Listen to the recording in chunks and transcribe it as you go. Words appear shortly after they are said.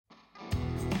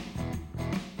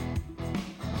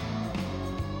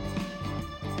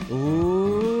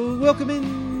Ooh, welcome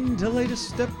in to the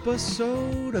latest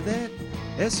episode of that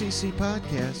SEC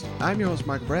podcast. I'm your host,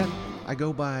 Michael Bratton. I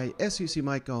go by SEC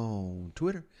Mike on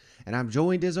Twitter. And I'm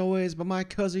joined, as always, by my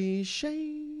cousin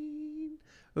Shane,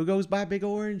 who goes by Big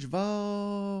Orange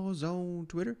Vols on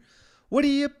Twitter. What are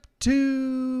you up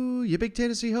to, you big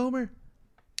Tennessee homer?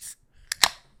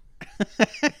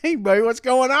 Hey, buddy, what's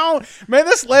going on? Man,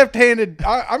 this left-handed,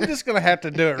 I'm just going to have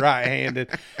to do it right-handed.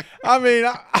 I mean,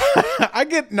 I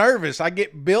get nervous. I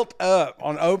get built up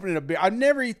on opening a beer. I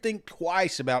never even think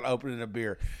twice about opening a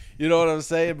beer. You know what I'm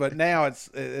saying? But now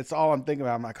it's all I'm thinking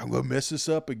about. I'm like, I'm going to mess this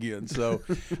up again. So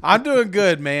I'm doing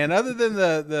good, man. Other than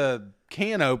the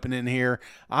can opening here,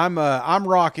 I'm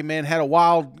rocking, man. Had a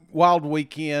wild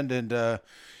weekend, and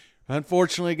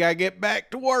unfortunately got to get back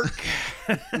to work.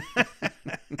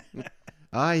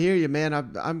 I hear you, man.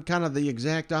 I'm kind of the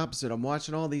exact opposite. I'm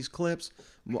watching all these clips.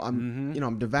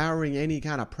 I'm devouring any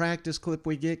kind of practice clip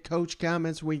we get, coach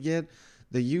comments we get.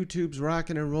 The YouTube's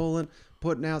rocking and rolling,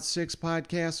 putting out 6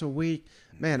 podcasts a week.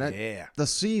 Man, the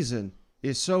season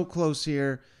is so close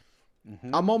here.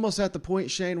 Mm-hmm. I'm almost at the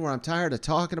point, Shane, where I'm tired of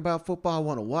talking about football. I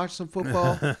want to watch some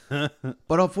football.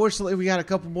 But unfortunately, we got a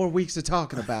couple more weeks of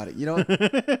talking about it, you know?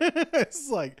 It's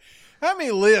like, how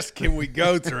many lists can we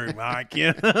go through, Mike?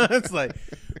 You know, it's like,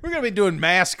 we're going to be doing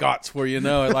mascots for you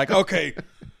know. Like, okay,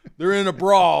 they're in a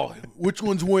brawl. Which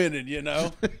one's winning, you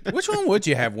know? Which one would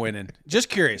you have winning? Just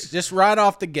curious. Just right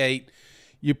off the gate,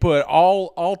 you put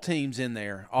all teams in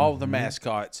there, all of the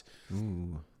mascots.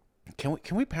 Ooh. Can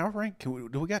we power rank? Do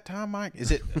we got time, Mike?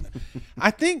 Is it?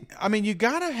 I mean, you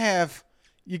gotta have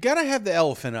the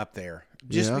elephant up there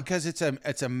just because it's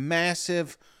a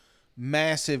massive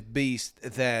beast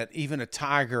that even a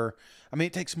tiger. I mean,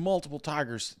 it takes multiple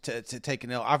tigers to take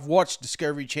an elephant. I've watched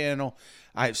Discovery Channel.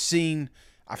 I've seen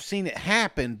it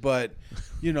happen, but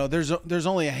you know, there's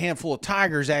only a handful of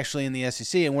tigers actually in the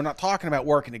SEC, and we're not talking about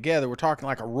working together. We're talking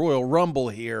like a Royal Rumble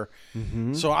here.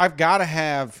 Mm-hmm. So I've got to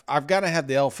have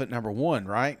the elephant number one,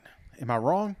 right? Am I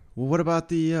wrong? Well, what about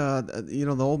the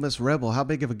Ole Miss Rebel? How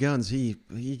big of a gun's he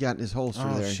got in his holster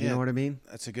there? Shit. You know what I mean?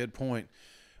 That's a good point.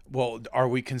 Well, are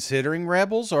we considering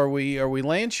rebels? Or are we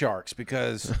land sharks?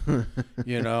 Because,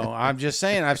 you know, I'm just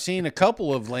saying I've seen a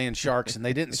couple of land sharks and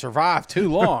they didn't survive too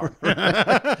long.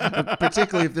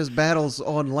 Particularly if this battle's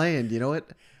on land, you know it?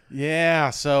 Yeah,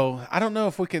 so I don't know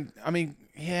if we can. I mean,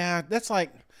 yeah, that's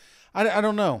like, I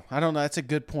don't know. That's a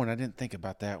good point. I didn't think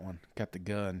about that one. Got the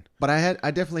gun. But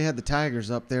I definitely had the Tigers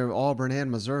up there, Auburn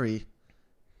and Missouri.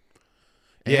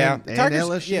 And Tigers,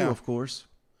 LSU, of course.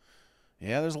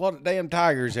 Yeah, there's a lot of damn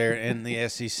tigers there in the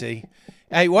SEC.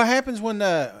 Hey, what happens when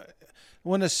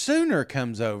a Sooner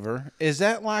comes over? Is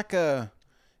that like I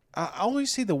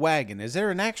always see the wagon. Is there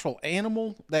an actual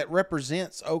animal that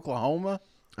represents Oklahoma?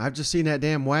 I've just seen that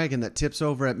damn wagon that tips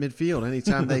over at midfield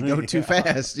anytime they go too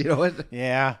fast. You know what?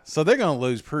 Yeah, so they're going to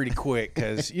lose pretty quick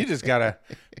because you just got to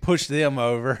push them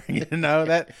over. You know,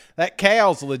 that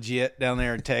cow's legit down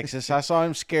there in Texas. I saw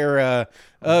him scare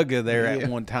Uga there at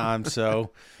one time.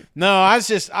 So, no,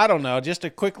 I don't know. Just a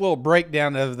quick little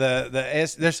breakdown of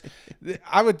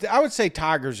I would say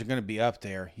Tigers are going to be up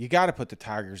there. You got to put the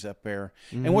Tigers up there.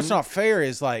 Mm-hmm. And what's not fair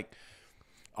is like,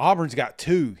 Auburn's got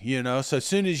 2, you know, so as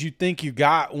soon as you think you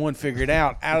got one figured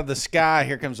out of the sky,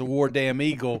 here comes a War Damn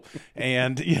Eagle,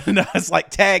 and, you know, it's like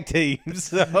tag teams.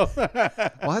 So.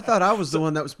 Well, I thought I was the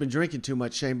one that was been drinking too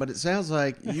much, Shane, but it sounds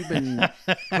like you've been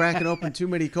cracking open too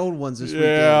many cold ones this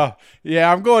weekend.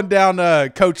 Yeah, I'm going down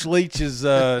Coach Leach's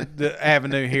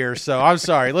avenue here, so I'm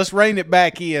sorry. Let's rein it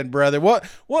back in, brother. What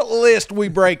list we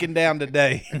breaking down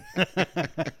today?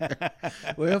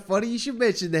 Well, funny you should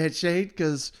mention that, Shane,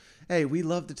 because – hey, we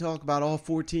love to talk about all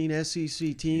 14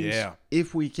 SEC teams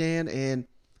if we can, and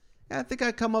I think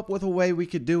I come up with a way we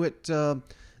could do it.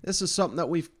 This is something that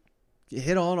we've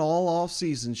hit on all off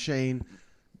season, Shane,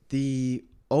 the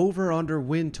over-under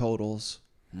win totals.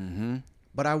 Mm-hmm.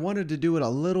 But I wanted to do it a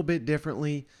little bit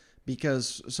differently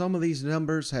because some of these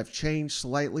numbers have changed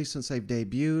slightly since they've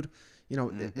debuted. You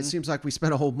know, it seems like we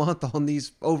spent a whole month on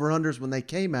these over-unders when they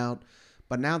came out.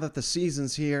 But now that the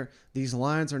season's here, these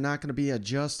lines are not going to be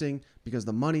adjusting because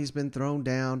the money's been thrown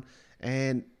down.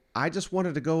 And I just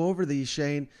wanted to go over these,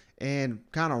 Shane, and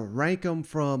kind of rank them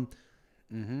from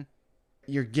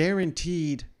you're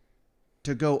guaranteed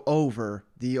to go over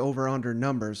the over-under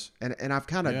numbers. And I've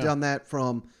kind of done that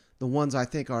from the ones I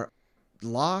think are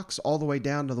locks all the way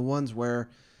down to the ones where,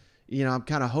 you know, I'm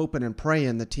kind of hoping and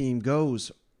praying the team goes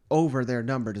over their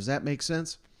number. Does that make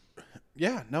sense?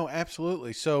 Yeah, no,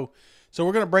 absolutely. So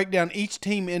we're going to break down each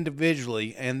team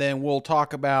individually, and then we'll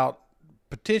talk about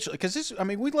potentially, because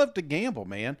we love to gamble,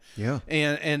 man. Yeah.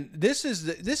 And this is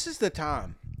the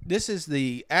time. This is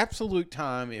the absolute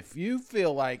time. If you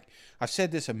feel like, I've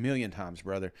said this a million times,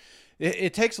 brother,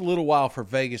 it takes a little while for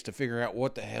Vegas to figure out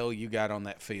what the hell you got on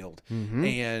that field. Mm-hmm.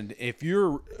 And if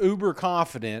you're uber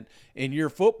confident in your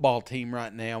football team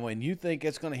right now and you think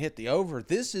it's going to hit the over,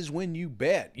 this is when you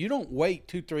bet. You don't wait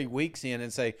 2-3 weeks in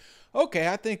and say, okay,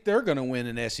 I think they're going to win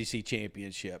an SEC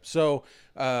championship. So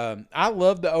I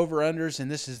love the over-unders, and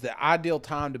this is the ideal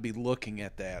time to be looking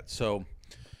at that. So,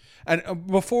 and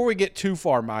before we get too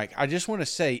far, Mike, I just want to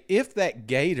say, if that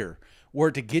gator were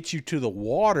to get you to the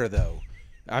water, though,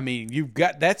 I mean,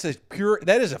 that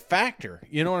is a factor.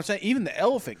 You know what I'm saying? Even the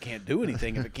elephant can't do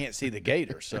anything if it can't see the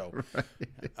gator. So,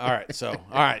 right. All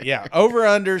right, yeah.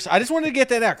 Over-unders. I just wanted to get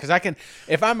that out because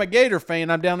if I'm a Gator fan,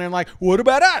 I'm down there and like, what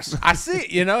about us? I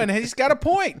see it, and he's got a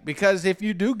point because if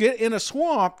you do get in a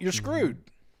swamp, you're screwed.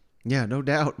 Yeah, no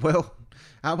doubt. Well,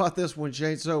 how about this one,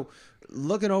 Shane? So,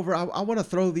 looking over, I want to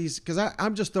throw these because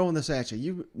I'm just throwing this at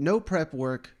you. No prep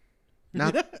work.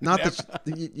 Not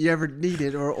that you ever need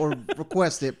it or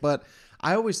request it, but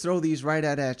I always throw these right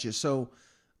at you. So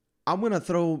I'm going to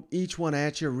throw each one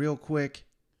at you real quick,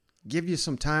 give you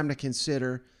some time to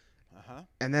consider,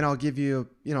 and then I'll give you,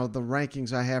 the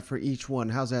rankings I have for each one.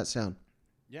 How's that sound?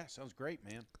 Yeah, sounds great,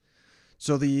 man.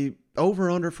 So the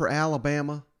over-under for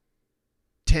Alabama,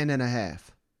 10.5.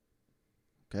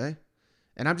 Okay?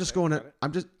 And I'm just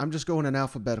going in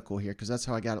alphabetical here because that's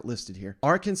how I got it listed here.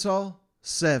 Arkansas,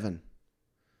 7.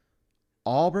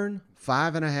 Auburn,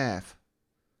 5.5.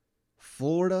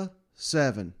 Florida,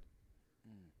 7.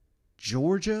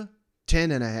 Georgia,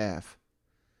 10.5.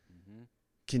 Mm-hmm.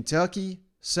 Kentucky,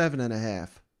 7.5.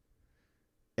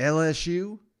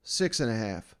 LSU,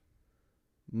 6.5.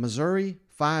 Missouri,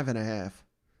 5.5.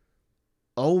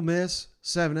 Ole Miss,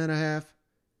 7.5.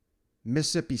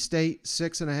 Mississippi State,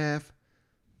 6.5.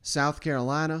 South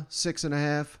Carolina,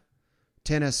 6.5.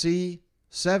 Tennessee,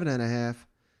 7.5.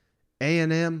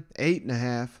 A&M,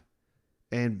 8.5,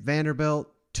 and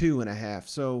Vanderbilt, 2.5.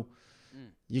 So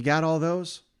you got all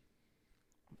those?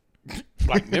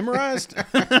 Like memorized?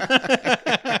 Kind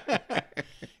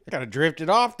of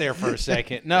drifted off there for a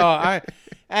second. No,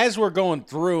 as we're going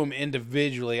through them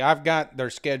individually, I've got their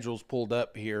schedules pulled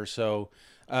up here. So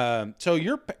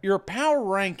your power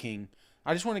ranking,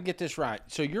 I just want to get this right.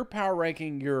 So you're power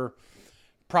ranking your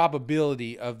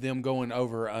probability of them going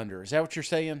over or under. Is that what you're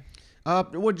saying?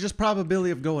 Well, just probability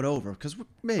of going over because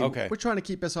we're trying to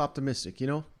keep us optimistic,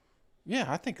 Yeah,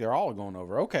 I think they're all going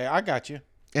over. Okay, I got you.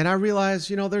 And I realize,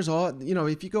 there's all,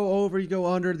 if you go over, you go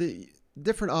under, the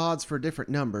different odds for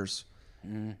different numbers.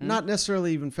 Mm-hmm. Not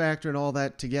necessarily even factoring all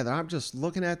that together. I'm just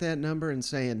looking at that number and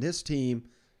saying this team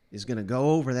is going to go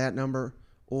over that number,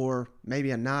 or maybe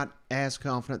I'm not as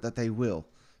confident that they will.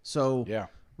 So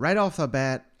right off the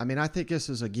bat, I think this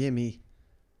is a gimme.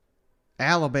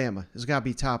 Alabama has got to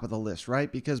be top of the list,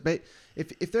 right? Because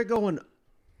if they're going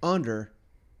under,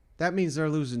 that means they're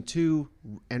losing 2.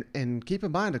 And keep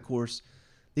in mind, of course,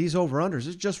 these over-unders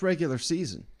is just regular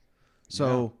season.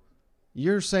 So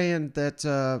you're saying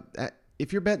that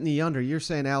if you're betting the under, you're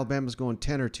saying Alabama's going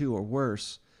 10 or 2 or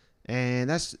worse.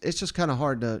 And it's just kind of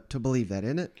hard to believe that,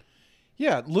 isn't it?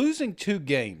 Yeah, losing 2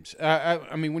 games.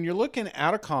 I mean, when you're looking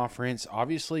out of conference,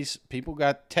 obviously people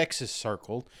got Texas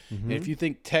circled. Mm-hmm. If you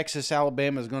think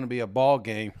Texas-Alabama is going to be a ball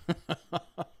game,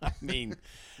 I mean,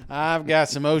 I've got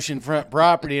some oceanfront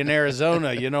property in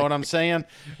Arizona. You know what I'm saying?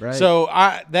 Right. So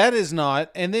that is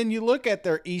not. And then you look at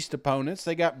their East opponents.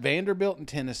 They got Vanderbilt and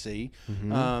Tennessee.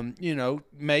 Mm-hmm.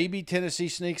 Maybe Tennessee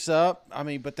sneaks up. I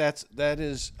mean, but that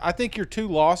is. I think your 2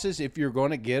 losses, if you're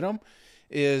going to get them,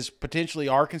 is potentially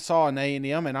Arkansas and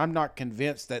A&M, and I'm not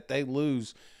convinced that they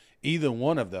lose either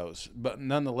one of those. But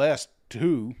nonetheless,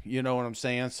 2, you know what I'm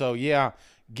saying? So, yeah,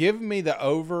 give me the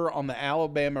over on the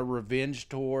Alabama revenge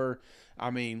tour. I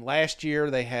mean, last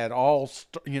year they had all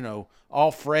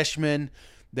freshmen.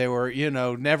 They were,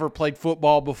 never played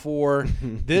football before.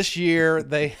 This year,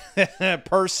 they,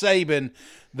 per Saban,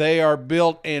 they are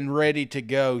built and ready to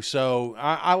go. So,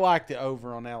 I like the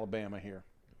over on Alabama here.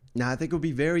 Now, I think it would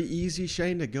be very easy,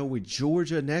 Shane, to go with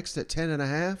Georgia next at 10.5.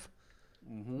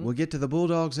 Mm-hmm. We'll get to the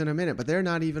Bulldogs in a minute, but they're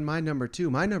not even my number 2.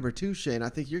 My number 2, Shane, I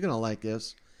think you're going to like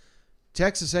this.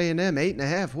 Texas A&M,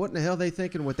 8.5. What in the hell are they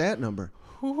thinking with that number?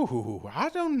 Ooh, I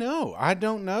don't know. I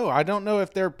don't know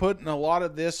if they're putting a lot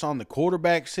of this on the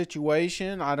quarterback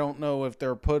situation. I don't know if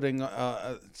they're putting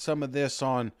some of this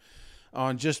on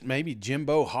just maybe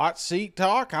Jimbo hot seat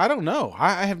talk. I don't know.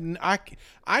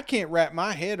 I can't wrap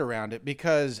my head around it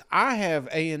because I have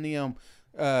A&M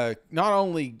not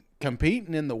only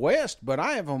competing in the West, but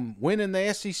I have them winning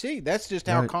the SEC. That's just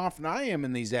how Right. confident I am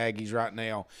in these Aggies right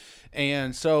now.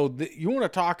 And so you want to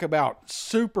talk about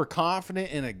super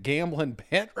confident in a gambling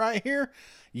bet right here?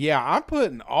 Yeah, I'm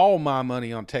putting all my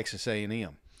money on Texas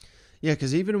A&M. Yeah,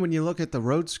 because even when you look at the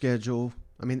road schedule,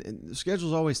 I mean, the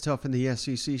schedule's always tough in the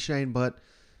SEC, Shane, but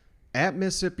at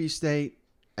Mississippi State,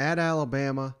 at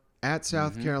Alabama, at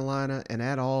South Carolina, and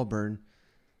at Auburn,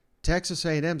 Texas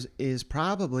A&M is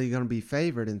probably going to be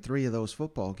favored in 3 of those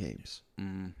football games.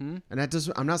 Mm-hmm. And that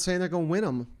doesn't. I'm not saying they're going to win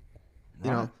them,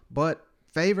 but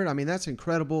favored. I mean, that's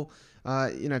incredible.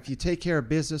 If you take care of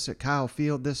business at Kyle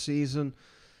Field this season,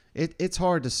 it's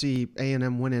hard to see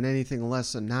A&M winning anything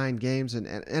less than 9 games,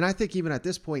 and I think even at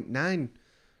this point,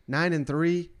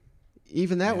 9-3,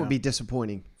 even that would be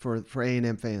disappointing for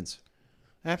A&M fans.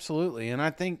 Absolutely. And I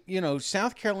think,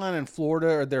 South Carolina and Florida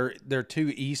are their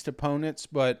 2 East opponents,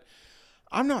 but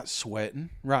I'm not sweating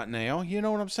right now. You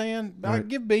know what I'm saying? Right. I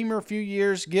give Beamer a few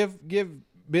years, give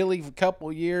Billy a couple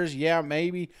of years, yeah,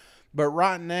 maybe. But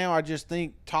right now, I just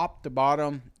think top to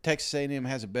bottom, Texas A&M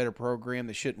has a better program.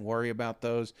 They shouldn't worry about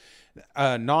those.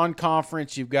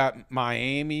 Non-conference, you've got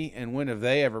Miami, and when have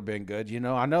they ever been good?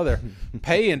 I know they're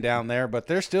paying down there, but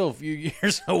they're still a few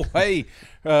years away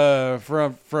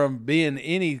from being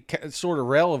any sort of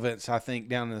relevance, I think,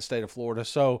 down in the state of Florida.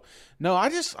 So, no,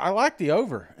 I like the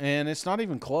over, and it's not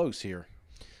even close here.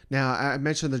 Now, I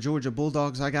mentioned the Georgia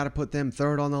Bulldogs. I got to put them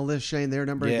third on the list, Shane. Their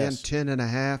number again,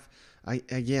 10.5.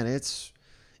 It's,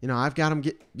 I've got them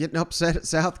getting upset at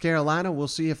South Carolina. We'll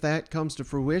see if that comes to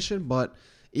fruition. But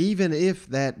even if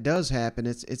that does happen,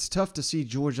 it's tough to see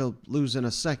Georgia losing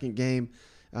a second game.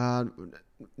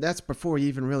 That's before you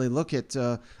even really look at,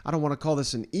 I don't want to call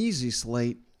this an easy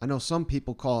slate. I know some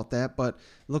people call it that, but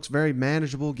it looks very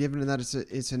manageable given that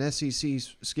it's an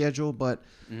SEC schedule. But,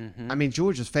 I mean,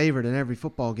 Georgia's favored in every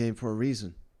football game for a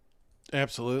reason.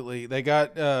 Absolutely. They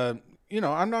got,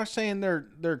 I'm not saying they're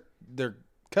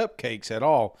cupcakes at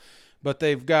all, but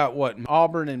they've got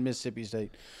Auburn and Mississippi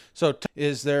State. So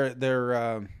is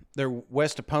their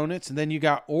West opponents, and then you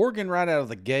got Oregon right out of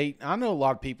the gate. I know a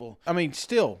lot of people. I mean,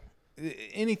 still,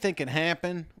 anything can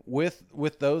happen with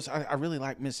those. I really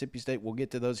like Mississippi State. We'll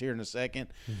get to those here in a second.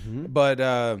 But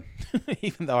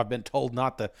even though I've been told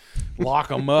not to lock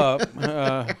them up,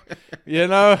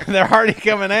 they're already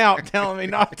coming out telling me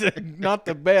not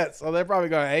to bet. So they're probably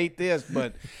going to hate this.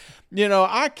 But,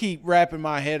 I keep wrapping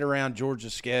my head around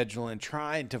Georgia's schedule and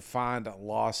trying to find a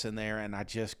loss in there, and I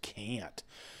just can't.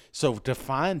 So to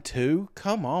find 2,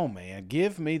 come on, man.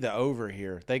 Give me the over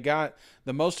here. They got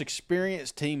the most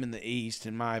experienced team in the East,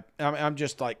 I'm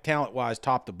just like talent-wise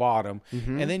top to bottom.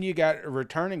 And then you got a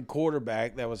returning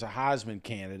quarterback that was a Heisman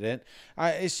candidate.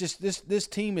 It's just this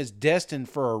team is destined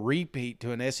for a repeat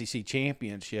to an SEC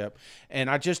championship, and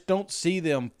I just don't see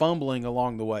them fumbling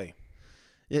along the way.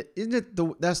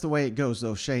 That's the way it goes,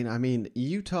 though, Shane. I mean,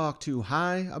 you talk too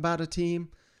high about a team.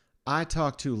 I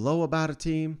talk too low about a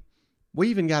team. We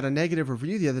even got a negative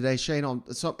review the other day, Shane,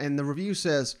 and the review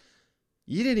says,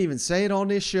 you didn't even say it on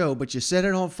this show, but you said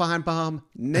it on Feinbaum.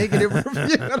 Negative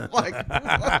review. And I'm like,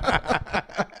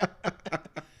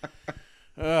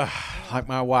 like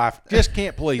my wife. Just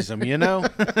can't please them,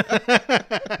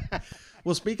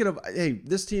 Well, speaking of,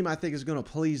 this team I think is going to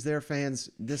please their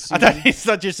fans this I season.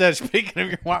 thought you said, speaking of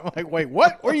your wife, I'm like, wait,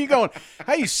 what? Where are you going?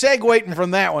 How you segueing from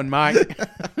that one, Mike?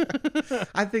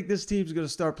 I think this team's going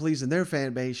to start pleasing their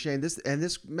fan base, Shane.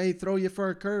 This may throw you for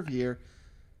a curve here.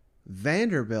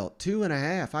 Vanderbilt,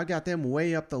 2.5. I got them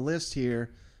way up the list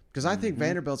here because I think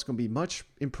Vanderbilt's going to be a much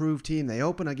improved team. They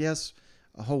open, I guess,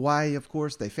 Hawaii, of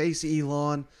course. They face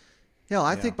Elon. Hell,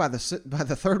 I think by the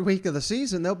third week of the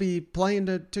season, they'll be playing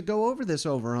to go over this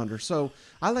over-under. So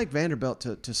I like Vanderbilt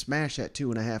to smash that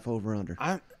 2.5 over-under.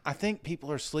 I think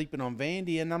people are sleeping on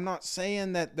Vandy, and I'm not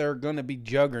saying that they're going to be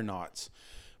juggernauts,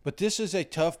 but this is a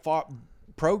tough-fought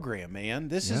program, man.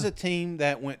 This is a team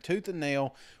that went tooth and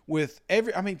nail with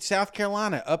South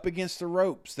Carolina up against the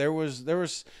ropes. There was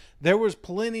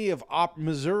plenty of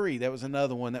Missouri. That was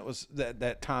another one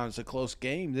that time's a close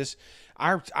game.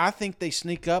 I think they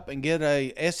sneak up and get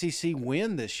a SEC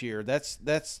win this year.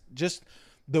 That's just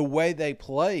the way they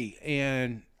play,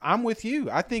 and I'm with you.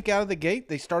 I think out of the gate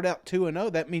they start out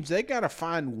 2-0. That means they got to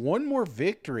find one more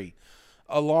victory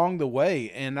along the way,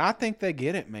 and I think they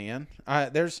get it, man.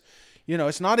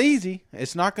 It's not easy.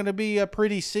 It's not going to be a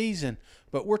pretty season,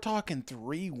 but we're talking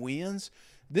 3 wins.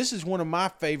 This is one of my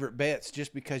favorite bets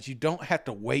just because you don't have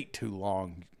to wait too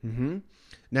long.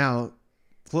 Now,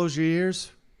 close your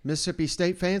ears, Mississippi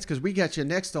State fans, because we got you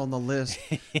next on the list.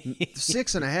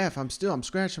 6.5. I'm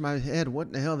scratching my head. What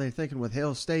in the hell are they thinking with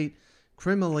Hail State?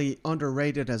 criminally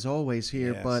underrated as always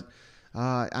here, Yes. but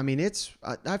I mean,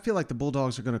 I feel like the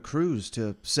Bulldogs are going to cruise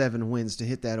to 7 wins to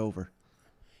hit that over.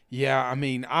 Yeah, I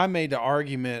mean, I made the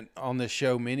argument on this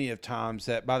show many of times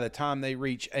that by the time they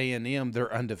reach A&M,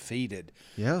 they're undefeated.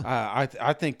 Yeah.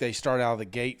 I think they start out of the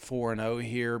gate 4-0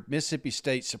 here. Mississippi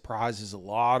State surprises a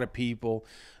lot of people.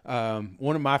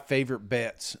 One of my favorite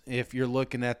bets, if you're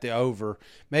looking at the over,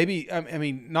 maybe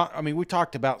we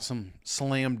talked about some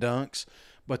slam dunks,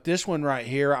 but this one right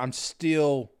here, I'm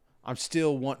still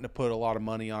wanting to put a lot of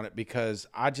money on it because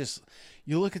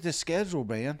you look at the schedule,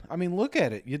 man. I mean, look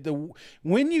at it.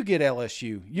 When you get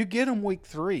LSU, you get them week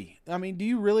 3. I mean, do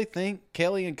you really think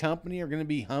Kelly and company are going to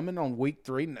be humming on week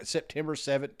 3, September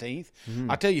 17th?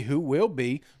 I tell you who will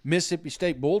be, Mississippi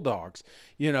State Bulldogs.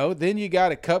 Then you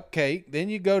got a cupcake. Then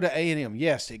you go to A&M.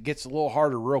 Yes, it gets a little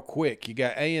harder real quick. You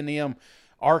got A&M,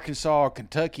 Arkansas,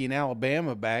 Kentucky, and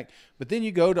Alabama back. But then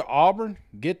you go to Auburn,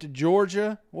 get to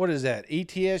Georgia. What is that?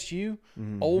 ETSU,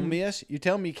 Ole Miss. You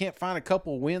tell me you can't find a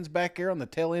couple of wins back there on the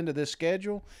tail end of this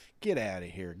schedule? Get out of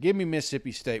here. Give me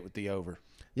Mississippi State with the over.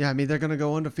 Yeah, I mean, they're going to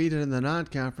go undefeated in the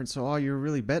non-conference, so all you're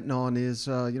really betting on is,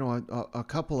 a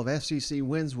couple of SEC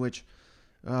wins, which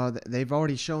they've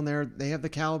already shown they have the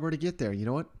caliber to get there. You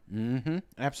know what? Mm-hmm.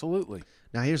 Absolutely.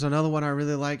 Now, here's another one I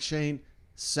really like, Shane.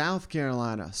 South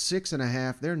Carolina,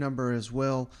 6.5, their number as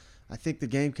well. I think the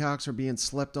Gamecocks are being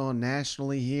slept on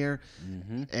nationally here,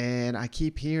 and I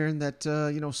keep hearing that,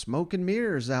 smoke and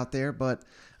mirrors out there, but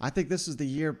I think this is the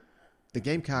year the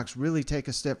Gamecocks really take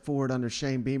a step forward under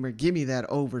Shane Beamer. Give me that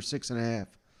over 6.5.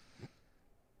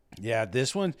 Yeah,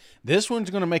 this one's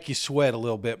going to make you sweat a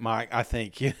little bit, Mike, I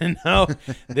think.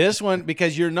 This one,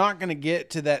 because you're not going to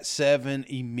get to that 7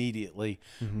 immediately.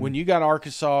 When you got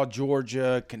Arkansas,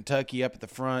 Georgia, Kentucky up at the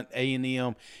front,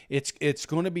 A&M, it's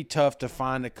going to be tough to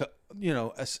find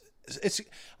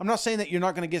I'm not saying that you're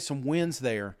not going to get some wins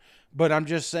there, but I'm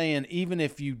just saying even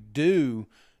if you do,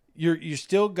 you're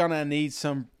still going to need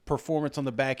some performance on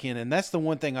the back end. And that's the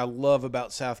one thing I love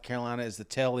about South Carolina is the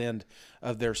tail end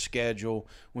of their schedule.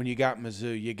 When you got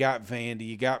Mizzou, you got Vandy,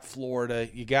 you got Florida,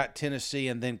 you got Tennessee,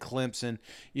 and then Clemson.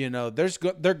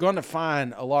 They're going to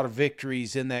find a lot of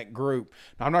victories in that group.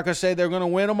 Now, I'm not going to say they're going to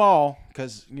win them all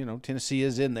because, Tennessee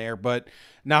is in there. But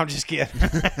no, I'm just kidding.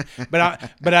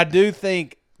 But I do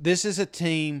think this is a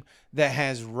team that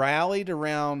has rallied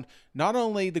around not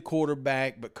only the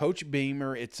quarterback, but Coach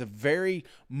Beamer. It's a very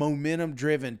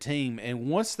momentum-driven team. And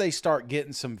once they start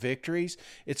getting some victories,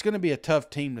 it's going to be a tough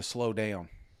team to slow down.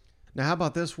 Now, how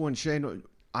about this one, Shane?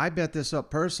 I bet this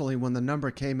up personally when the number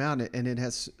came out, and it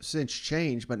has since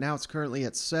changed, but now it's currently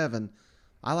at 7.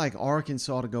 I like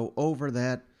Arkansas to go over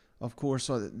that, of course.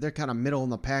 So they're kind of middle in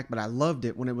the pack, but I loved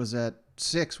it when it was at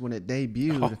 6 when it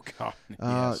debuted. Oh God!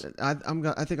 Yes. I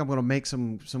think I'm going to make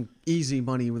some easy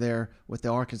money there with the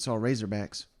Arkansas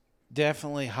Razorbacks.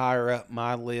 Definitely higher up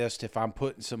my list if I'm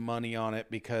putting some money on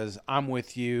it because I'm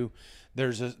with you.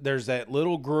 There's that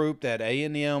little group, that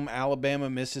A&M, Alabama,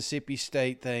 Mississippi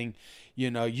State thing.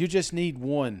 You just need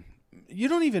one. You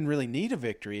don't even really need a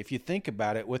victory if you think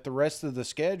about it with the rest of the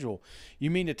schedule. You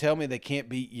mean to tell me they can't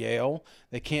beat Yale?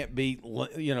 They can't beat,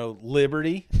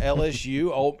 Liberty,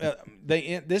 LSU?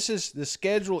 The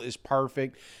schedule is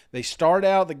perfect. They start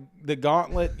out the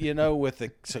gauntlet, with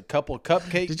a couple of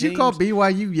cupcake Did you teams. call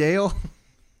BYU Yale?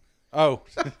 Oh,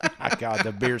 my God,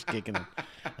 the beer's kicking in.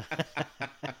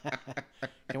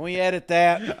 Can we edit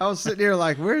that? I was sitting here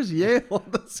like, where's Yale on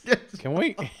the schedule? Can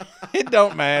we? It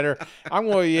don't matter. I'm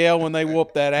going to yell when they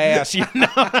whoop that ass,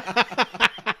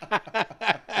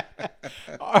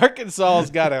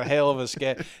 Arkansas's got a hell of a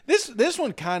schedule. This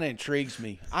one kind of intrigues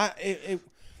me.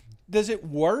 Does it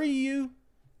worry you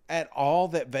at all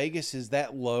that Vegas is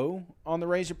that low on the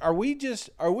Razor? Are we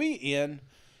in?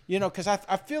 Because I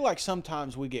feel like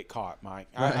sometimes we get caught, Mike.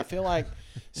 Right. I feel like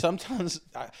sometimes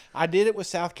I did it with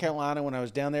South Carolina when I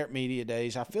was down there at Media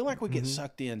Days. I feel like we get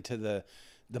sucked into the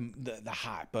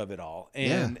hype of it all,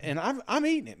 and I'm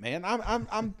eating it, man.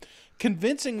 I'm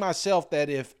convincing myself that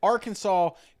if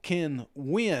Arkansas can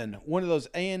win one of those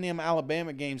A&M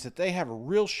Alabama games, that they have a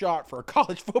real shot for a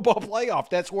college football playoff.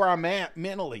 That's where I'm at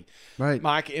mentally. Right,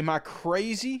 Mike. Am I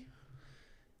crazy?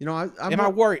 Am I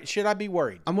worried? Should I be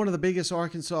worried? I'm one of the biggest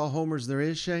Arkansas homers there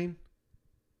is, Shane.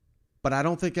 But I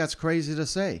don't think that's crazy to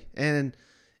say. And,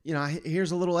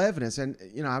 here's a little evidence. And,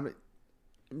 I'm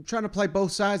trying to play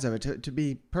both sides of it, to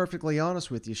be perfectly honest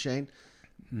with you, Shane.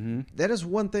 Mm-hmm. That is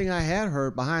one thing I had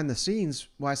heard behind the scenes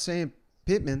while saying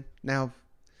Pittman. Now,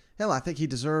 hell, I think he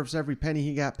deserves every penny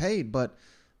he got paid. But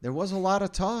there was a lot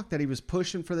of talk that he was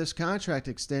pushing for this contract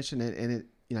extension. And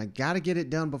it, got to get it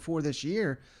done before this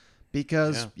year.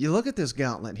 because you look at this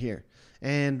gauntlet here,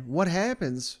 and what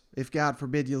happens if, God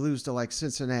forbid, you lose to like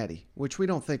Cincinnati, which we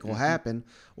don't think will happen,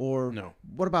 or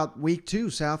what about week 2,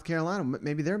 South Carolina?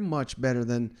 Maybe they're much better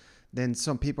than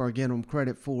some people are giving them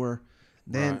credit for.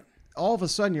 Then all of a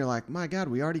sudden you're like, my God,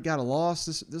 we already got a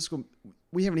loss.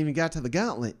 We haven't even got to the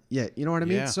gauntlet yet. You know what I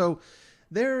mean? So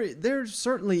there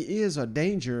certainly is a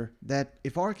danger that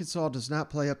if Arkansas does not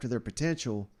play up to their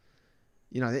potential,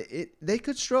 they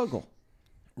could struggle.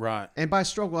 Right. And by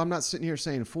struggle, I'm not sitting here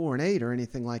saying 4-8 or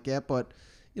anything like that, but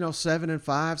 7-5,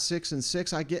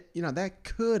 6-6, I get, that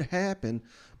could happen.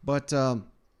 But,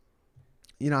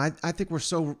 I think we're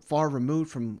so far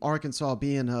removed from Arkansas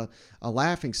being a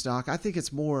laughingstock. I think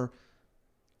it's more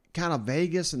kind of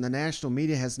Vegas and the national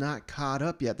media has not caught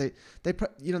up yet. They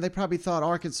probably thought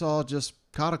Arkansas just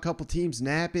caught a couple teams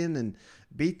napping and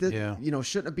beat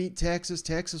shouldn't have beat Texas.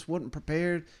 Texas wasn't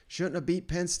prepared. Shouldn't have beat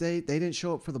Penn State. They didn't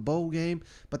show up for the bowl game,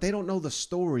 but they don't know the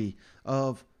story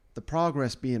of the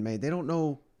progress being made. They don't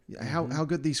know how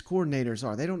good these coordinators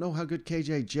are. They don't know how good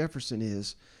KJ Jefferson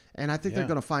is. And I think they're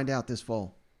going to find out this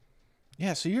fall.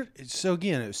 Yeah. So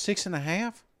again, it was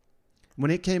 6.5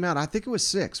 when it came out. I think it was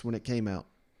 6 when it came out.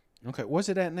 Okay. What's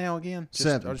it at now again?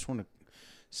 7. I just want to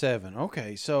 7.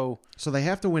 Okay. So they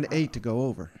have to win 8 to go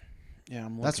over. Yeah,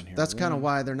 I'm looking here. That's kind of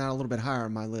why they're not a little bit higher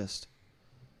on my list.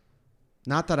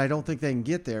 Not that I don't think they can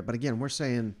get there, but again, we're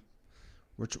saying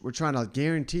we're trying to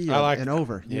guarantee you an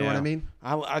over. You know what I mean?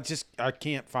 I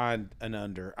can't find an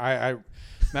under. I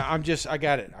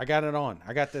got it. I got it on.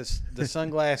 I got the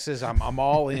sunglasses. I'm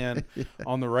all in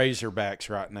on the Razorbacks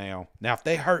right now. Now, if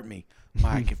they hurt me,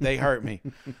 Mike, I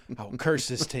will curse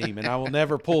this team and I will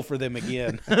never pull for them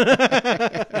again.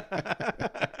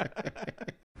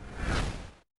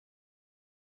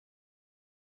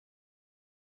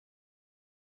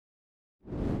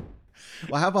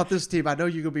 Well, how about this team? I know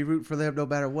you're going to be rooting for them no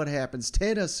matter what happens.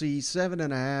 Tennessee,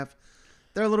 7.5.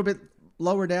 They're a little bit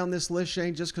lower down this list,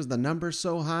 Shane, just because the number's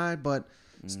so high, but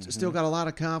still got a lot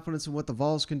of confidence in what the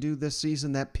Vols can do this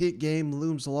season. That Pitt game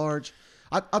looms large.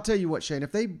 I'll tell you what, Shane,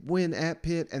 if they win at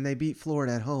Pitt and they beat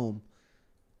Florida at home,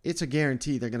 it's a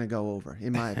guarantee they're going to go over,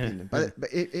 in my opinion. But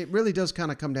it really does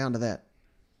kind of come down to that.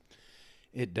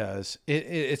 It does.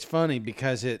 It's funny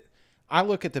because I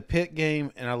look at the Pitt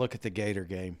game and I look at the Gator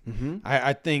game. Mm-hmm.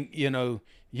 I think,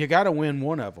 you got to win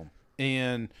one of them.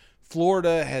 And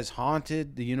Florida has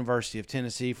haunted the University of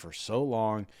Tennessee for so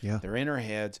long. Yeah. They're in our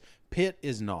heads. Pitt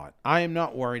is not. I am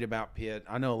not worried about Pitt.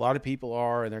 I know a lot of people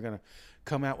are, and they're going to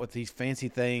come out with these fancy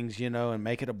things, and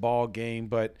make it a ball game.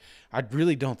 But I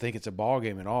really don't think it's a ball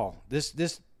game at all. This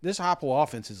Heupel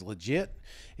offense is legit.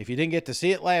 If you didn't get to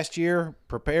see it last year,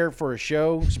 prepare for a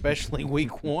show, especially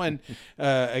week 1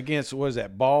 against, what is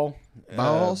that, Ball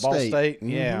State? Mm-hmm.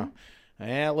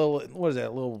 Yeah.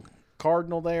 Little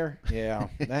Cardinal there? Yeah.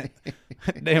 That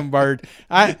damn bird.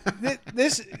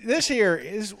 This here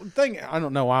is thing. I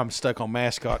don't know why I'm stuck on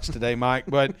mascots today, Mike,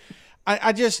 but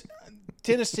I just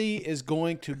Tennessee is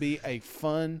going to be a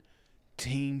fun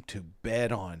team to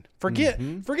bet on. Forget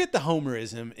the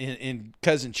homerism in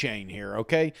Cousin Shane here,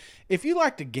 okay? If you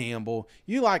like to gamble,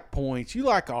 you like points, you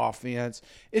like offense,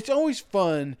 it's always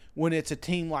fun when it's a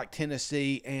team like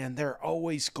Tennessee and they're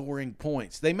always scoring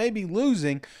points. They may be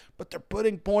losing, but they're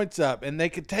putting points up, and they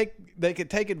could take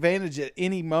advantage at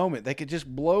any moment. They could just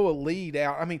blow a lead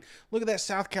out. I mean, look at that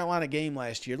South Carolina game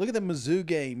last year. Look at the Mizzou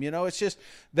game. It's just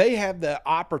they have the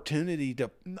opportunity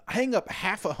to hang up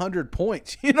 100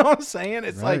 points. You know what I'm saying?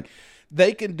 It's right. Like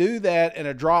they can do that in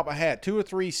a drop of a hat, 2 or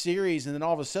 3 series, and then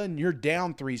all of a sudden you're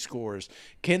down 3 scores.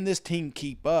 Can this team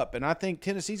keep up? And I think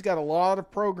Tennessee's got a lot of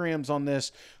programs on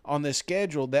this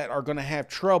schedule that are going to have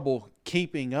trouble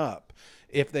keeping up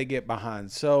if they get behind.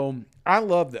 So I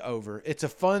love the over. It's a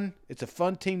fun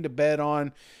team to bet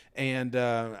on, and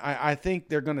I think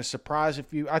they're going to surprise a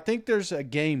few. I think there's a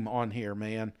game on here,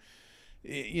 man.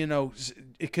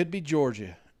 It could be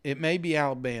Georgia. It may be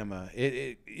Alabama.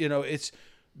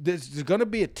 There's going to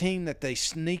be a team that they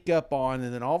sneak up on,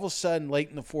 and then all of a sudden, late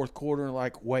in the fourth quarter,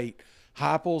 like, wait,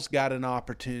 Heupel's got an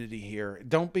opportunity here.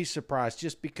 Don't be surprised,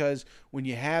 just because when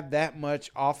you have that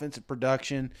much offensive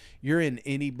production, you're in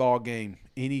any ball game,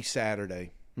 any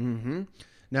Saturday. Mm-hmm.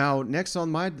 Now, next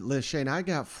on my list, Shane, I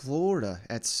got Florida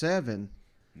at 7.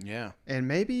 Yeah. And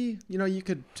maybe, you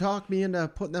could talk me into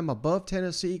putting them above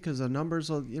Tennessee because the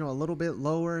numbers are, a little bit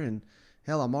lower. And,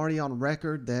 hell, I'm already on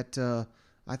record that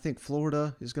I think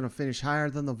Florida is going to finish higher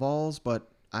than the Vols, but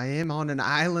I am on an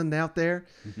island out there.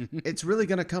 It's really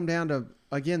going to come down to,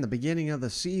 again, the beginning of the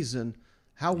season.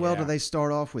 How well do they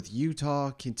start off with Utah,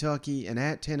 Kentucky, and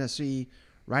at Tennessee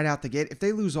right out the gate? If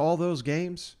they lose all those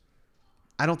games,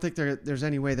 I don't think there's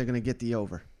any way they're going to get the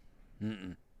over.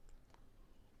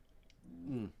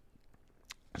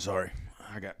 Sorry,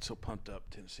 I got so pumped up.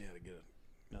 Tennessee had to get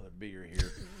another beer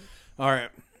here. All right,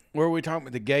 where are we talking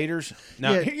about the Gators?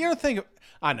 Now, you know, think.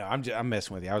 I know, I'm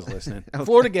messing with you. I was listening. Okay.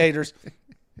 Florida Gators.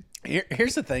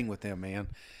 Here's the thing with them, man.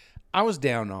 I was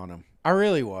down on them. I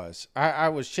really was. I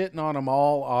was shitting on them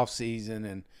all off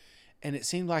season, and it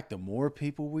seemed like the more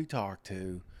people we talked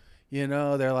to, you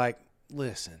know, they're like,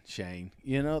 listen, Shane,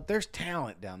 you know, there's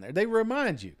talent down there. They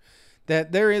remind you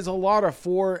that there is a lot of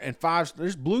 4 and 5.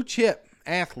 There's blue chip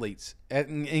athletes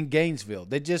in Gainesville.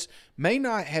 They just may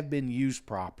not have been used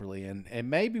properly, and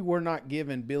maybe we're not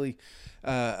giving Billy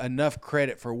enough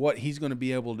credit for what he's going to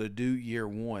be able to do year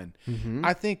one. Mm-hmm.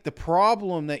 I think the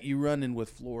problem that you run in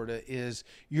with Florida is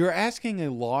you're asking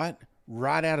a lot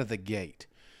right out of the gate.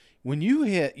 When you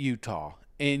hit Utah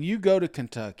and you go to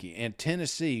Kentucky and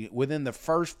Tennessee within the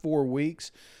first 4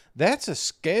 weeks, that's a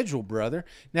schedule, brother.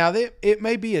 Now, it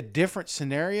may be a different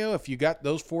scenario if you got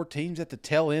those 4 teams at the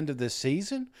tail end of this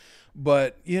season,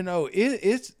 but, you know,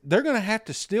 they're going to have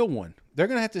to steal one. They're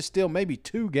going to have to steal maybe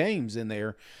 2 games in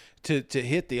there to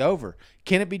hit the over.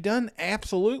 Can it be done?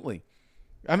 Absolutely.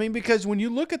 I mean, because when you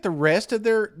look at the rest of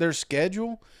their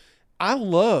schedule, I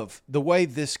love the way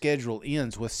this schedule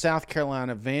ends with South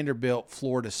Carolina, Vanderbilt,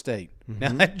 Florida State. Mm-hmm.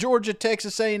 Now, that Georgia,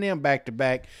 Texas A&M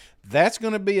back-to-back, that's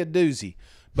going to be a doozy.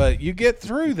 But you get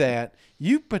through that,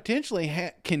 you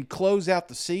potentially can close out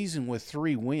the season with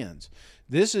 3 wins.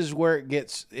 This is where it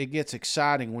gets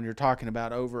exciting when you're talking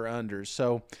about over-unders.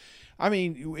 So, I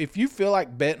mean, if you feel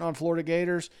like betting on Florida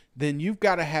Gators, then you've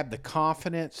got to have the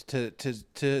confidence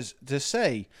to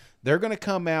say they're going to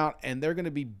come out and they're going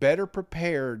to be better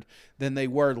prepared than they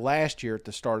were last year at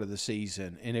the start of the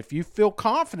season. And if you feel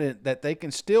confident that they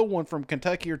can steal one from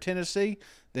Kentucky or Tennessee,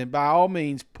 then by all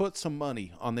means put some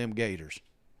money on them Gators.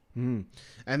 And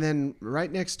then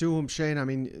right next to them, Shane, I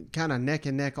mean, kind of neck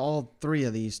and neck, all 3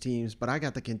 of these teams, but I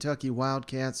got the Kentucky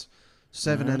Wildcats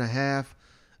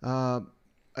 7.5.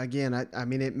 Again, I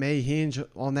mean, it may hinge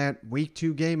on that week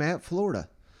 2 game at Florida.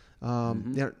 You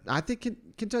know, I think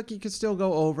Kentucky could still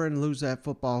go over and lose that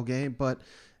football game, but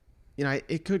you know,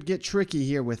 it could get tricky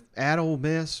here at Ole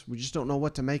Miss. We just don't know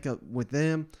what to make of with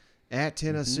them. At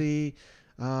Tennessee,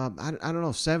 I don't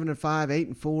know,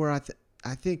 7-5, 8-4.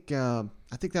 I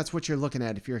think that's what you're looking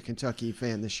at if you're a Kentucky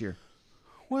fan this year.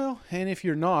 Well, and if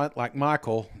you're not, like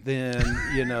Michael, then,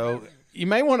 you know, you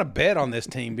may want to bet on this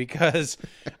team because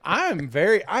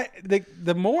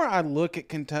the more I look at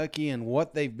Kentucky and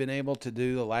what they've been able to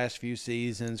do the last few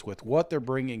seasons with what they're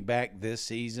bringing back this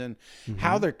season,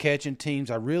 how they're catching teams.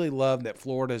 I really love that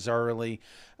Florida's early.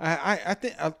 I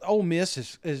think Ole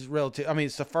Miss is relative. I mean,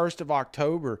 it's the 1st of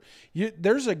October.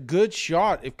 There's a good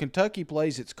shot if Kentucky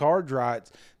plays its cards right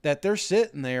that they're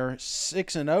sitting there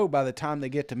 6-0 by the time they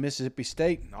get to Mississippi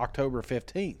State on October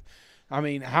 15th. I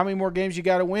mean, how many more games you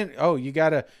got to win? Oh, you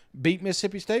got to beat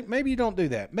Mississippi State? Maybe you don't do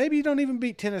that. Maybe you don't even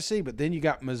beat Tennessee, but then you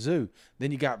got Mizzou.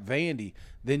 Then you got Vandy.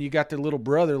 Then you got their little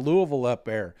brother, Louisville, up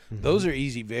there. Those are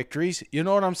easy victories. You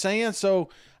know what I'm saying? So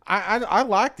I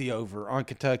like the over on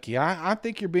Kentucky. I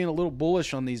think you're being a little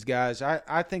bullish on these guys.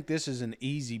 I think this is an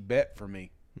easy bet for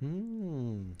me.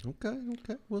 Okay.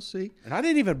 We'll see. And I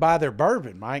didn't even buy their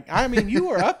bourbon, Mike. I mean, you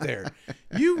were up there.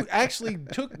 You actually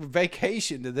took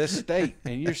vacation to this state,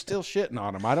 and you're still shitting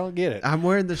on them. I don't get it. I'm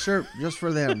wearing the shirt just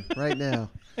for them right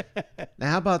now.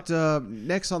 Now, how about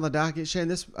next on the docket, Shane?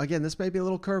 This may be a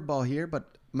little curveball here,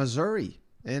 but Missouri.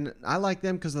 And I like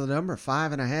them because of the number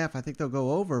 5.5. I think they'll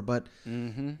go over, but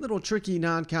little tricky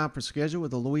non-conference schedule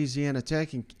with the Louisiana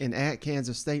Tech and at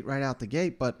Kansas State right out the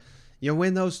gate. But you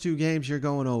win those 2 games, you're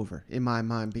going over in my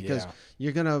mind because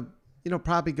you're gonna,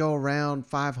 probably go around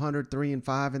 500,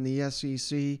 3-5 in the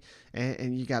SEC,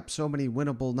 and you got so many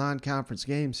winnable non-conference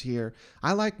games here.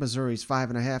 I like Missouri's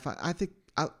 5.5. I think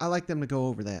I like them to go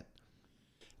over that.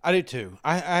 I do too.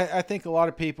 I think a lot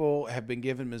of people have been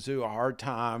giving Mizzou a hard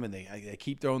time, and they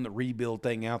keep throwing the rebuild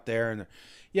thing out there. And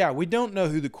we don't know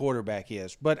who the quarterback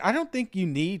is, but I don't think you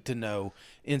need to know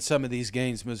in some of these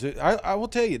games. Mizzou, I will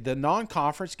tell you, the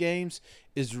non-conference games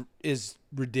is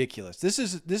ridiculous. This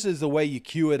is the way you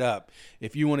cue it up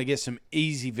if you want to get some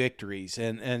easy victories,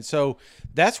 and so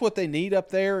that's what they need up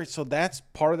there. So that's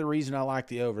part of the reason I like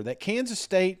the over. That Kansas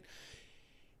State,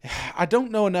 I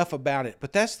don't know enough about it,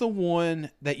 but that's the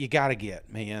one that you got to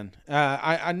get, man.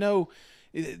 I know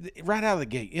right out of the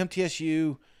gate,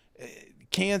 MTSU,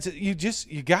 Kansas,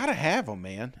 you got to have them,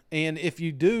 man. And if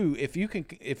you can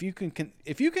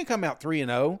come out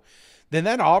 3-0, then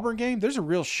that Auburn game, there's a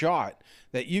real shot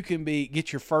that you can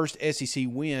get your first SEC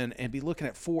win and be looking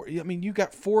at 4. I mean, you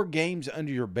got 4 games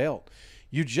under your belt.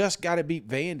 You just got to beat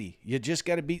Vandy. You just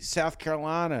got to beat South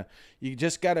Carolina. You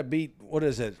just got to beat, what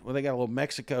is it? Well, they got a little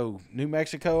New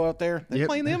Mexico out there. They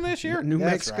playing them this year? New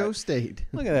Mexico State.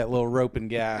 Look at that little roping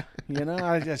guy.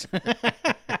 I just –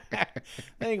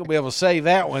 they ain't going to be able to save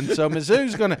that one. So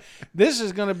Mizzou's going to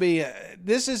 –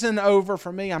 this isn't over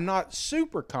for me. I'm not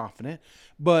super confident.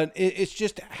 But it's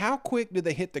just how quick do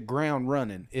they hit the ground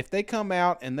running? If they come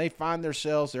out and they find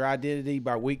themselves, their identity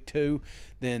by week 2,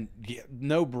 then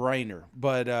no brainer.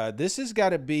 But this has got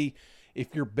to be,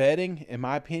 if you're betting, in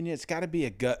my opinion, it's got to be a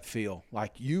gut feel.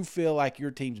 Like you feel like your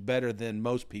team's better than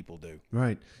most people do.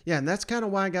 Right. Yeah, and that's kind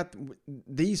of why I got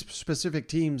these specific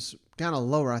teams kind of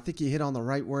lower. I think you hit on the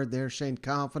right word there, Shane,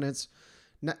 confidence.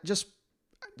 Not just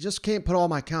can't put all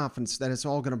my confidence that it's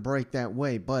all going to break that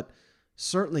way, but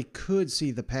certainly could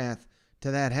see the path to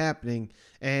that happening.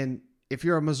 And if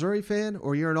you're a Missouri fan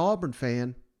or you're an Auburn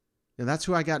fan, and that's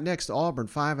who I got next, Auburn,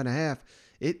 5.5.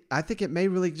 I think it may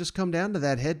really just come down to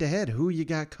that head-to-head, who you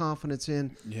got confidence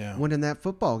in winning that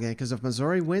football game. Because if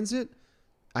Missouri wins it,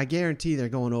 I guarantee they're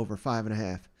going over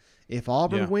 5.5. If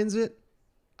Auburn wins it,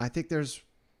 I think there's,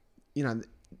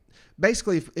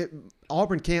 basically,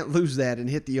 Auburn can't lose that and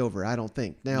hit the over, I don't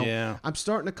think. Now, I'm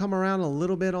starting to come around a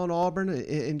little bit on Auburn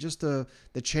and just the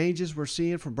changes we're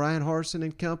seeing from Brian Harsin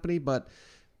and company, but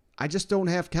I just don't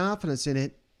have confidence in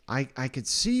it. I could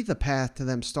see the path to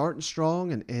them starting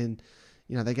strong, and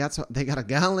they got a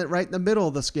gauntlet right in the middle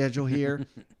of the schedule here.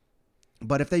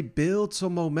 But if they build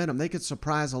some momentum, they could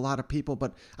surprise a lot of people.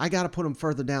 But I got to put them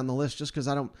further down the list just because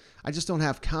I just don't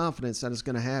have confidence that it's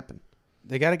going to happen.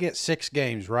 They got to get 6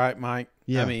 games, right, Mike?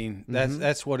 Yeah. I mean,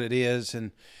 that's what it is,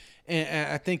 and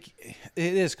I think it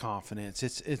is confidence.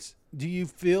 It's. Do you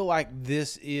feel like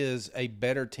this is a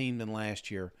better team than last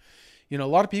year? A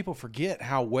lot of people forget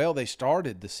how well they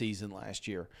started the season last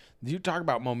year. You talk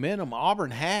about momentum.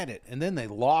 Auburn had it, and then they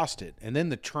lost it, and then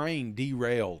the train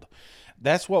derailed.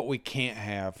 That's what we can't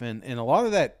have, and a lot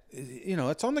of that,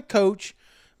 it's on the coach.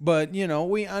 But,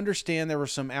 we understand there were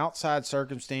some outside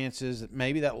circumstances.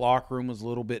 Maybe that locker room was a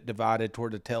little bit divided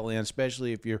toward the tail end,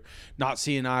 especially if you're not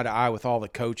seeing eye to eye with all the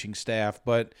coaching staff.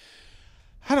 But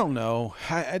I don't know.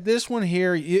 This one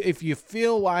here, if you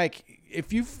feel like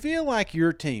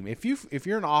your team, if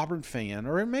you're an Auburn fan,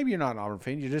 or maybe you're not an Auburn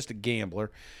fan, you're just a gambler,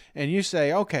 and you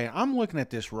say, okay, I'm looking at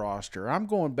this roster. I'm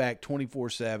going back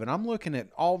 24/7. I'm looking at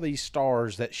all these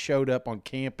stars that showed up on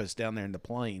campus down there in the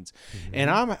Plains, and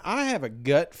I have a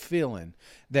gut feeling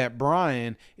that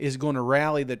Brian is going to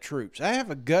rally the troops. I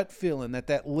have a gut feeling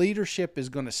that leadership is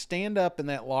going to stand up in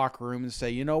that locker room and say,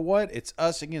 you know what, it's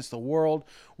us against the world.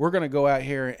 We're going to go out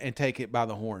here and take it by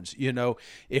the horns.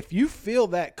 If you feel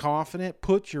that confident,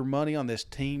 put your money on this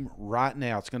team right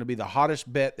now. It's going to be the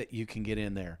hottest bet that you can get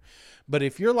in there. But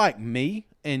if you're like me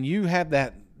and you have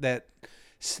that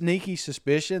sneaky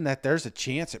suspicion that there's a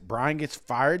chance that Brian gets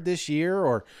fired this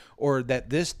year, or that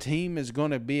this team is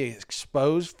going to be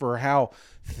exposed for how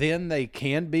thin they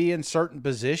can be in certain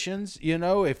positions,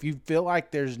 if you feel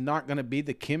like there's not going to be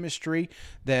the chemistry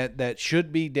that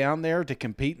should be down there to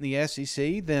compete in the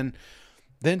SEC, then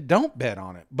don't bet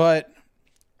on it. But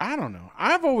I don't know.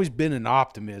 I've always been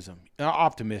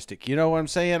optimistic. You know what I'm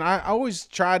saying? I always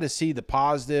try to see the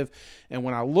positive, and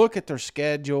when I look at their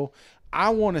schedule,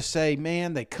 I want to say,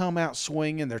 man, they come out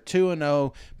swinging. They're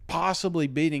 2-0, possibly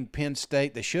beating Penn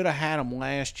State. They should have had them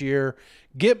last year.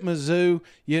 Get Mizzou.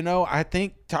 I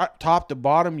think top to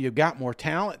bottom, you've got more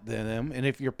talent than them. And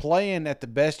if you're playing at the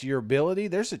best of your ability,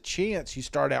 there's a chance you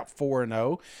start out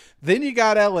 4-0. Then you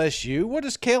got LSU. What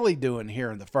is Kelly doing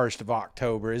here in the 1st of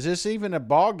October? Is this even a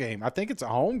ball game? I think it's a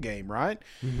home game, right?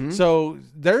 Mm-hmm. So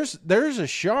there's a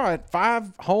shot,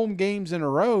 5 home games in a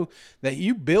row, that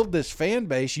you build this fan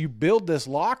base, you build this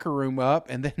locker room up,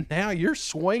 and then now you're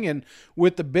swinging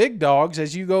with the big dogs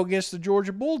as you go against the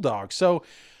Georgia Bulldogs. So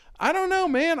I don't know,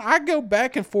 man. I go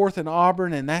back and forth in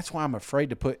Auburn, and that's why I'm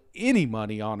afraid to put any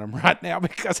money on them right now,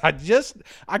 because I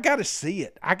got to see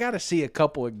it. I got to see a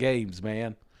couple of games,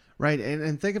 man. Right,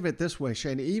 and think of it this way,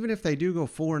 Shane. Even if they do go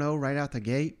 4-0 right out the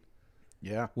gate,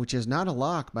 which is not a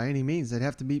lock by any means, they'd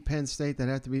have to beat Penn State, they'd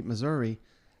have to beat Missouri.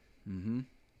 Mm-hmm.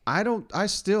 I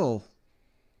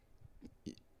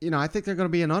think they're going to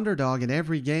be an underdog in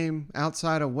every game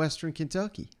outside of Western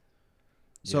Kentucky.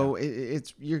 So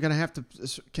you're going to have to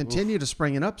continue to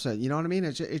spring an upset. You know what I mean?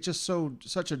 It's just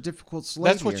such a difficult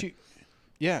slate. That's what you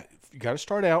got to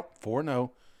start out 4-0,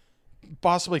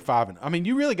 possibly 5-0. I mean,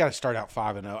 you really got to start out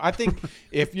 5-0. I think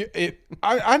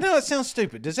I know it sounds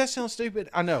stupid. Does that sound stupid?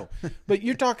 I know, but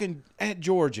you're talking at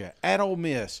Georgia, at Ole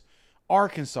Miss,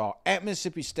 Arkansas, at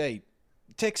Mississippi State.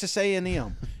 Texas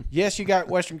A&M. Yes, you got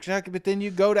Western Kentucky, but then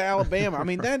you go to Alabama. I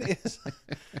mean, that is,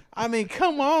 I mean,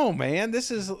 come on, man.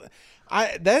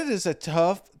 That is a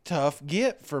tough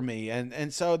get for me,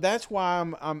 and so that's why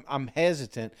I'm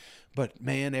hesitant. But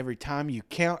man, every time you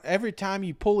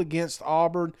pull against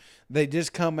Auburn, they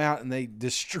just come out and they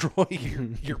destroy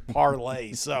your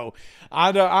parlay. So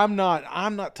I'm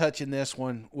not touching this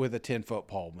one with a 10-foot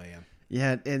pole, man.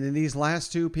 Yeah, and in these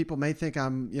last two, people may think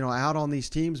I'm, out on these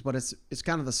teams, but it's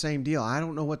kind of the same deal. I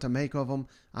don't know what to make of them.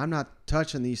 I'm not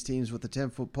touching these teams with the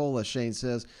 10-foot pole, as Shane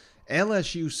says.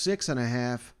 LSU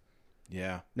 6.5.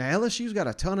 Yeah. Now LSU's got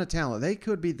a ton of talent. They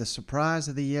could be the surprise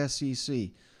of the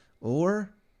SEC,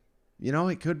 or,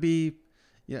 it could be.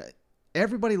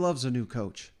 Everybody loves a new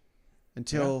coach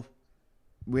until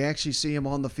we actually see him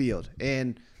on the field.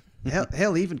 And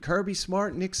hell, even Kirby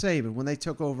Smart and Nick Saban, when they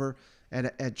took over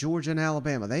at Georgia and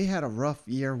Alabama, they had a rough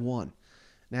year one.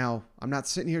 Now, I'm not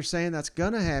sitting here saying that's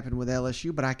going to happen with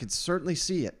LSU, but I could certainly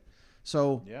see it.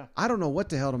 So I don't know what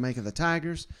the hell to make of the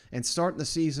Tigers, and starting the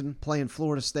season playing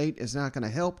Florida State is not going to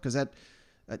help because I'd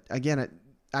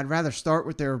rather start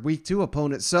with their week 2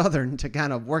 opponent, Southern, to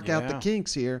kind of work out the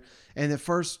kinks here. And the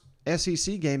first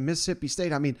SEC game, Mississippi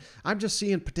State. I mean, I'm just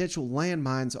seeing potential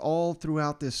landmines all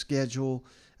throughout this schedule.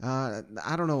 I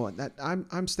don't know.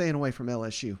 I'm staying away from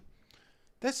LSU.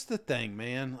 That's the thing,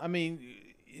 man. I mean,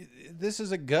 this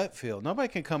is a gut feel. Nobody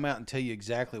can come out and tell you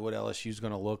exactly what LSU is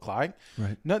going to look like.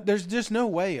 Right. No, there's just no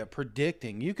way of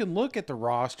predicting. You can look at the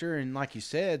roster and, like you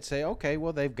said, say, okay,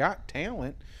 well, they've got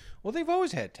talent. Well, they've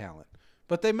always had talent,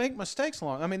 but they make mistakes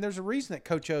along. I mean, there's a reason that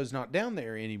Coach O is not down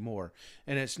there anymore,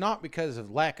 and it's not because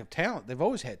of lack of talent. They've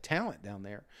always had talent down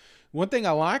there. One thing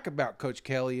I like about Coach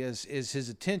Kelly is his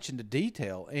attention to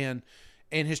detail and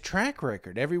his track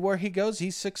record. Everywhere he goes,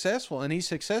 he's successful, and he's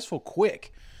successful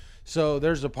quick. So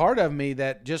there's a part of me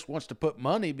that just wants to put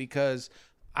money because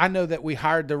I know that we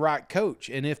hired the right coach.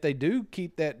 And if they do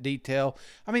keep that detail,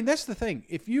 I mean, that's the thing.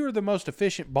 If you're the most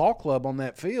efficient ball club on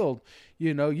that field,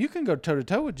 you can go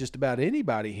toe-to-toe with just about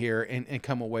anybody here and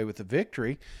come away with a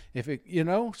victory.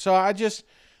 So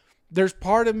there's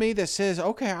part of me that says,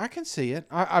 okay, I can see it.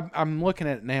 I'm looking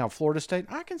at it now. Florida State,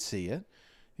 I can see it.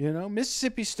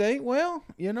 Mississippi State, well,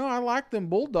 I like them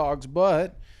Bulldogs,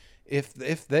 but if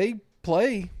they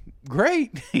play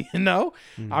great,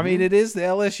 Mm-hmm. I mean, it is the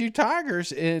LSU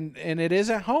Tigers and it is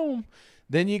at home.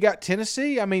 Then you got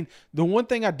Tennessee. I mean, the one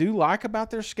thing I do like about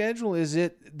their schedule is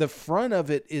the front of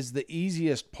it is the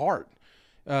easiest part.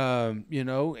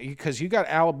 Because you got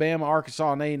Alabama,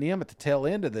 Arkansas, and A&M at the tail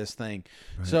end of this thing.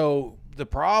 Right. So the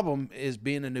problem is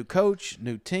being a new coach,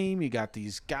 new team. You got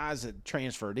these guys that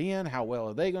transferred in. How well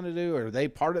are they going to do? Are they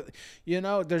part of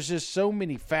there's just so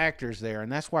many factors there,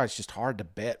 and that's why it's just hard to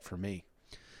bet for me.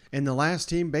 And the last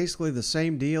team, basically the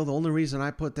same deal. The only reason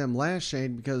I put them last,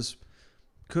 Shane, because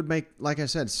could make, like I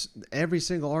said, every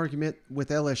single argument with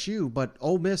LSU, but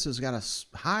Ole Miss has got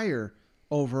a higher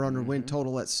over-under win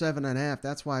total at 7.5.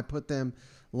 That's why I put them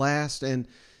last. And,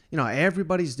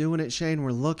 everybody's doing it, Shane.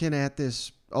 We're looking at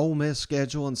this Ole Miss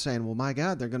schedule and saying, well, my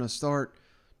God, they're going to start,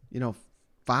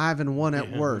 5-1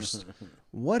 at worst.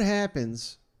 What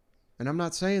happens, and I'm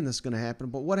not saying this is going to happen,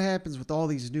 but what happens with all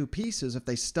these new pieces if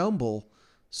they stumble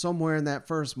somewhere in that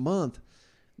first month?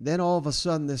 Then all of a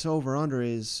sudden this over-under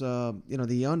is,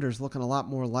 the under is looking a lot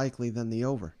more likely than the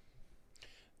over.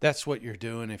 That's what you're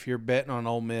doing. If you're betting on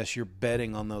Ole Miss, you're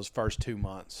betting on those first 2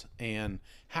 months. And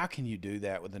how can you do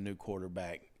that with a new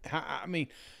quarterback?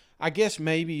 I guess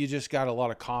maybe you just got a lot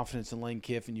of confidence in Lane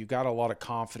Kiffin. You got a lot of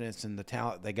confidence in the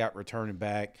talent they got returning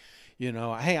back.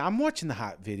 Hey, I'm watching the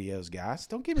hype videos, guys.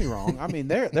 Don't get me wrong. I mean,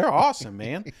 they're awesome,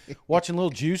 man. Watching little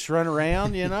Juice run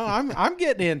around, I'm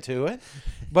getting into it.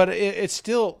 But it's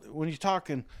still, when you're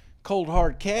talking cold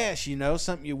hard cash,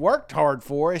 something you worked hard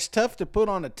for, it's tough to put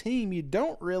on a team. You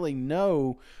don't really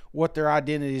know what their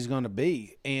identity is going to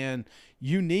be, and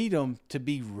you need them to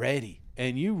be ready,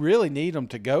 and you really need them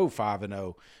to go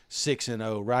 5-0,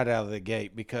 6-0 right out of the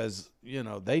gate because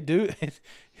they do.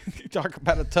 You talk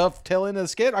about a tough tail end of the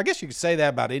schedule. I guess you could say that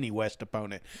about any West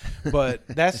opponent, but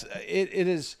that's it. It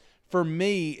is. For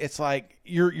me, it's like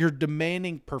you're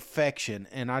demanding perfection,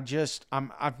 and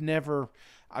I've never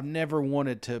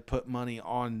wanted to put money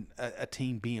on a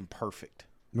team being perfect.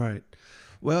 Right.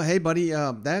 Well, hey, buddy,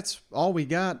 that's all we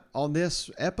got on this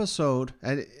episode.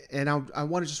 And I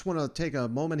want to take a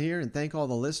moment here and thank all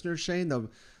the listeners, Shane. The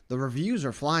reviews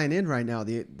are flying in right now.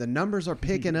 The numbers are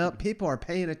picking up. People are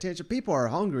paying attention. People are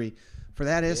hungry for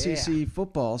that SEC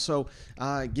football. So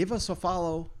give us a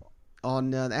follow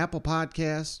on Apple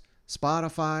Podcasts,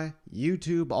 Spotify,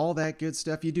 YouTube, all that good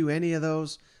stuff. You do any of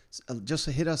those, just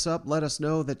hit us up. Let us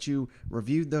know that you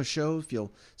reviewed those shows. If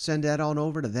you'll send that on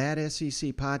over to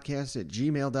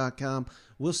thatsecpodcast@gmail.com,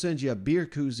 we'll send you a beer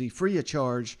koozie free of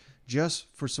charge just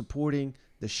for supporting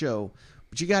the show.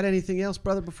 But you got anything else,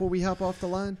 brother, before we hop off the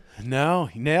line? No,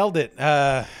 you nailed it.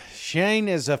 Shane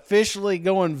is officially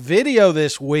going video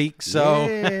this week, so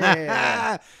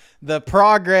Yeah. the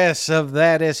progress of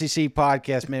that SEC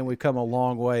podcast, man, we've come a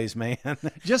long ways, man.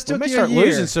 Just We took may you a start year.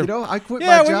 losing some- I quit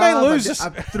Yeah, my we job. may lose this- I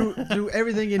threw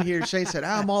everything in here. Shane said,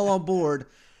 I'm all on board.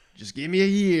 Just give me a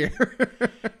year.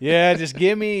 Yeah, just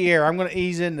give me a year. I'm going to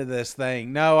ease into this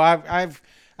thing. No, I've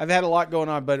had a lot going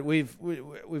on, but we've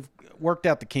worked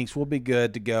out the kinks. We'll be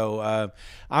good to go.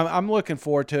 I'm looking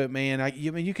forward to it, man. I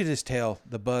mean, you could just tell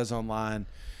the buzz online.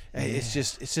 Yeah. It's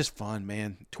just fun,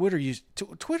 man. Twitter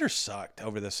sucked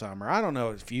over the summer. I don't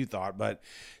know if you thought, but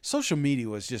social media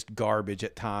was just garbage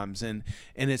at times, and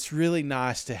it's really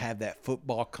nice to have that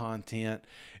football content.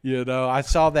 You know, I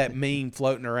saw that meme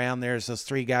floating around. There's those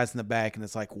three guys in the back, and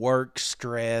it's like work,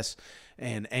 stress,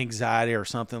 and anxiety or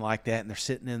something like that, and they're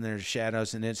sitting in their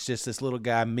shadows, and it's just this little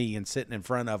guy, me, and sitting in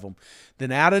front of them.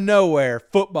 Then out of nowhere,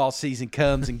 football season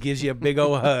comes and gives you a big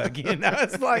old hug. You know,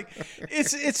 it's like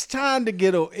it's time to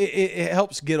it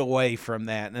helps get away from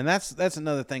that, and that's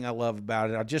another thing I love about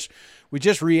it. We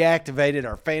just reactivated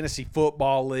our fantasy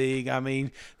football league. I mean,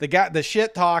 the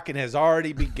shit talking has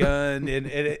already begun, and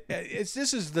this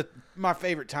is my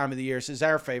favorite time of the year. This is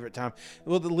our favorite time.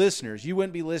 Well, the listeners, you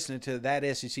wouldn't be listening to that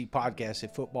SEC podcast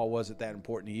if football wasn't that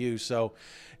important to you. So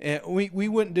we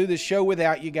wouldn't do this show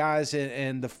without you guys,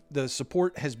 and the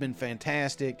support has been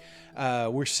fantastic.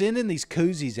 We're sending these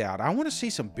koozies out. I want to see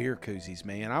some beer koozies,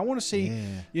 man. I want to see,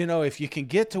 if you can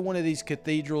get to one of these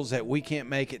cathedrals that we can't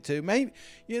make it to, maybe,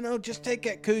 just take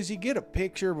that koozie, get a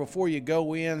picture before you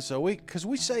go in. Because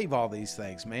we save all these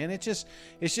things, man. It's just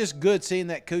good seeing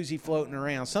that koozie floating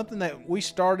around. Something that we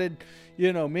started,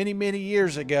 many, many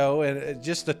years ago, and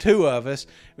just the two of us.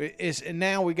 And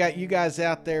now we got you guys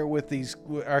out there with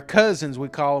our cousins, we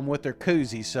call them, with their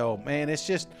koozies. So, man, it's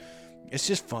just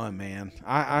fun, man.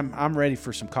 I'm ready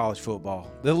for some college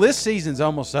football. The list season's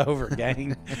almost over,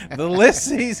 gang. The list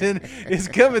season is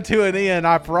coming to an end,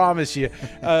 I promise you.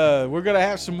 We're going to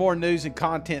have some more news and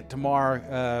content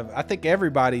tomorrow. I think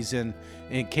everybody's in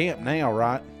camp now,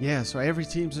 right? Yeah, so every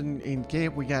team's in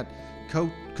camp. We got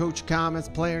coach comments,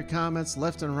 player comments,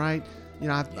 left and right.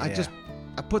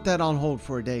 I put that on hold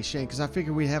for a day, Shane, because I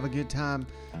figured we'd have a good time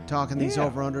talking these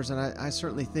over-unders, and I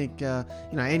certainly think,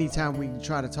 anytime we can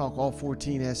try to talk all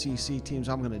 14 SEC teams,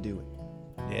 I'm going to do it.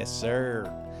 Yes,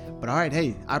 sir. But all right,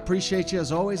 hey, I appreciate you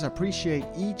as always. I appreciate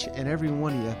each and every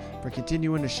one of you for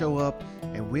continuing to show up,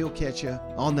 and we'll catch you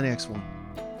on the next one.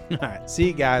 All right, see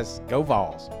you guys. Go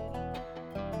Vols.